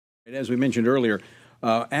As we mentioned earlier,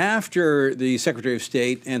 after the Secretary of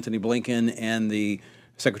State, Antony Blinken, and the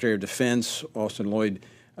Secretary of Defense, Austin Lloyd,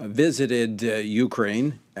 visited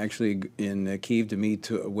Ukraine, actually in Kyiv to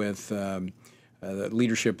meet with the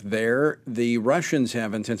leadership there, the Russians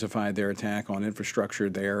have intensified their attack on infrastructure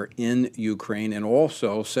there in Ukraine, and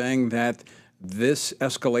also saying that this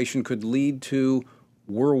escalation could lead to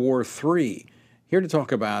World War III. Here to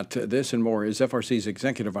talk about this and more is FRC's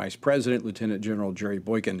Executive Vice President, Lieutenant General Jerry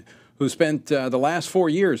Boykin, who spent the last 4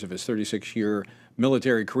 years of his 36-year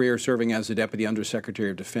military career serving as the Deputy Undersecretary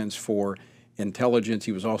of Defense for Intelligence.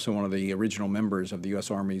 He was also one of the original members of the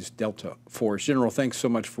U.S. Army's Delta Force. General, thanks so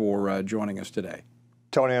much for joining us today.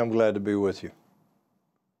 Tony, I'm glad to be with you.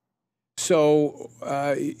 So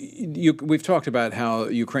we've talked about how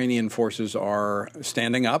Ukrainian forces are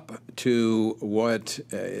standing up to what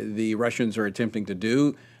the Russians are attempting to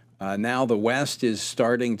do. Now the West is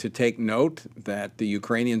starting to take note that the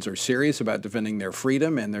Ukrainians are serious about defending their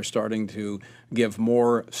freedom, and they're starting to give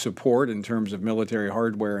more support in terms of military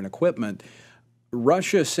hardware and equipment.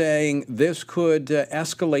 Russia saying this could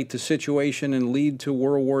escalate the situation and lead to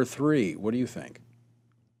World War III. What do you think?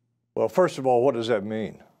 Well, first of all, what does that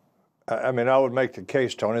mean? I mean, I would make the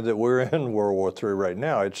case, Tony, that we're in World War III right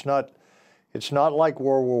now. It's not like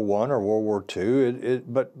World War I or World War II.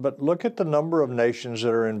 But look at the number of nations that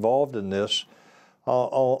are involved in this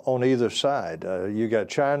on either side. You got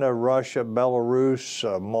China, Russia, Belarus,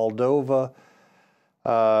 Moldova,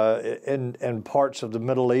 and parts of the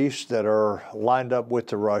Middle East that are lined up with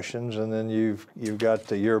the Russians, and then you've got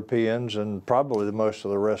the Europeans and probably most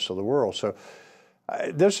of the rest of the world. So.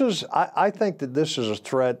 I think that this is a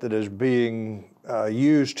threat that is being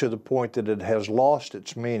used to the point that it has lost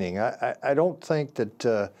its meaning. I don't think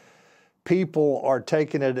that people are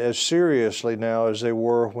taking it as seriously now as they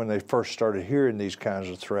were when they first started hearing these kinds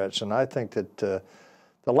of threats. And I think that the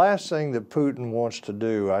last thing that Putin wants to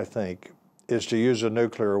do, I think, is to use a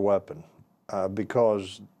nuclear weapon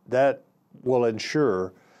because that will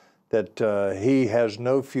ensure that he has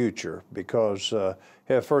no future because,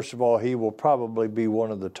 first of all, he will probably be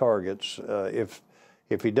one of the targets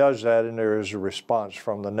if he does that and there is a response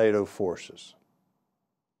from the NATO forces.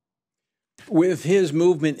 With his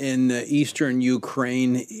movement in eastern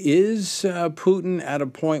Ukraine, is Putin at a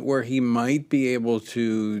point where he might be able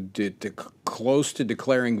to close to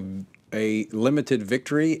declaring a limited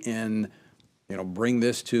victory and, bring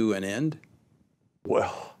this to an end?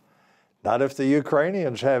 Well, not if the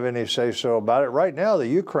Ukrainians have any say-so about it. Right now, the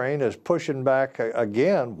Ukraine is pushing back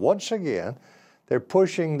once again. They're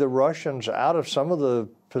pushing the Russians out of some of the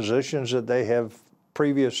positions that they have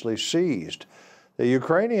previously seized. The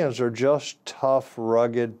Ukrainians are just tough,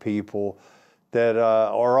 rugged people that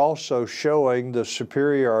are also showing the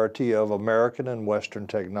superiority of American and Western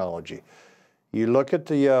technology. You look at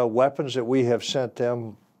the weapons that we have sent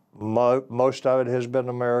them, most of it has been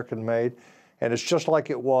American-made. And it's just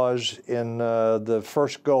like it was in the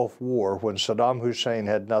first Gulf War when Saddam Hussein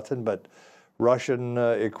had nothing but Russian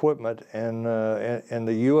equipment, and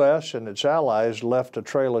the U.S. and its allies left a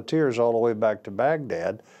trail of tears all the way back to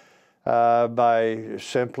Baghdad by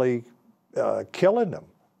simply killing them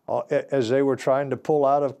as they were trying to pull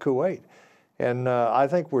out of Kuwait. And I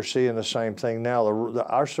think we're seeing the same thing now.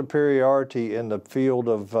 Our superiority in the field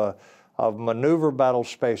of maneuver battle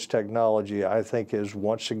space technology, I think, is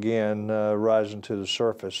once again rising to the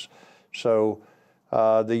surface. So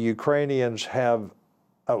the Ukrainians have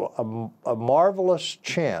a marvelous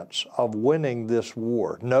chance of winning this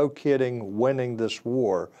war. No kidding, winning this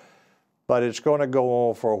war. But it's going to go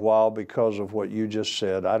on for a while because of what you just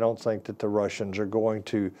said. I don't think that the Russians are going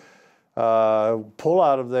to pull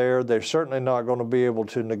out of there. They're certainly not going to be able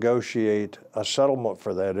to negotiate a settlement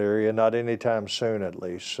for that area, not anytime soon at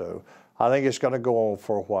least. So I think it's going to go on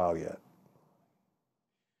for a while yet.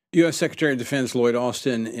 U.S. Secretary of Defense Lloyd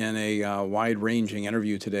Austin, in a wide-ranging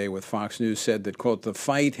interview today with Fox News, said that, quote, the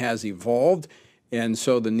fight has evolved, and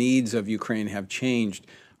so the needs of Ukraine have changed.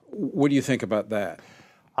 What do you think about that?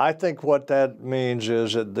 I think what that means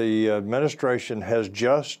is that the administration has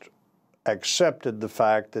just accepted the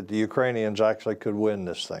fact that the Ukrainians actually could win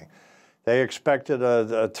this thing. They expected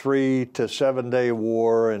a 3 to 7 day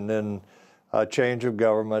war and then a change of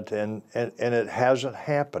government, and it hasn't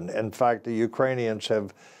happened. In fact, the Ukrainians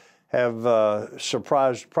have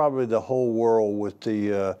surprised probably the whole world with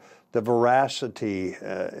the veracity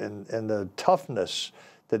and the toughness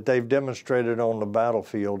that they've demonstrated on the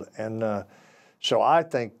battlefield. And so I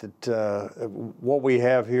think that what we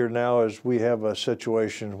have here now is we have a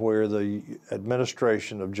situation where the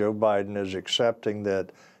administration of Joe Biden is accepting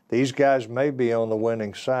that these guys may be on the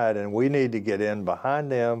winning side, and we need to get in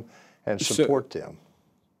behind them and support them.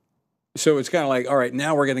 So it's kind of like, all right,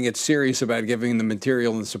 now we're going to get serious about giving the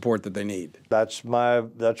material and the support that they need. That's my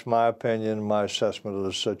opinion, my assessment of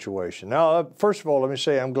the situation. Now, first of all, let me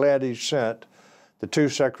say I'm glad he sent the two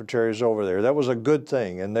secretaries over there. That was a good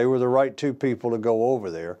thing, and they were the right two people to go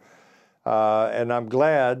over there. And I'm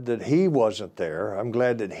glad that he wasn't there. I'm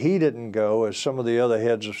glad that he didn't go as some of the other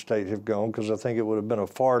heads of state have gone, because I think it would have been a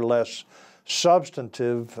far less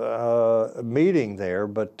substantive meeting there.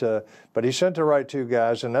 But he sent the right two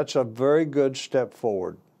guys, and that's a very good step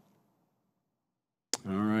forward.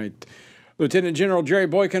 All right. Lieutenant General Jerry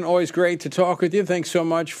Boykin, always great to talk with you. Thanks so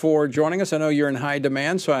much for joining us. I know you're in high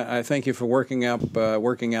demand, so I thank you for working out a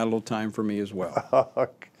little time for me as well.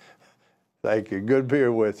 Thank you. Good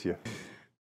being with you.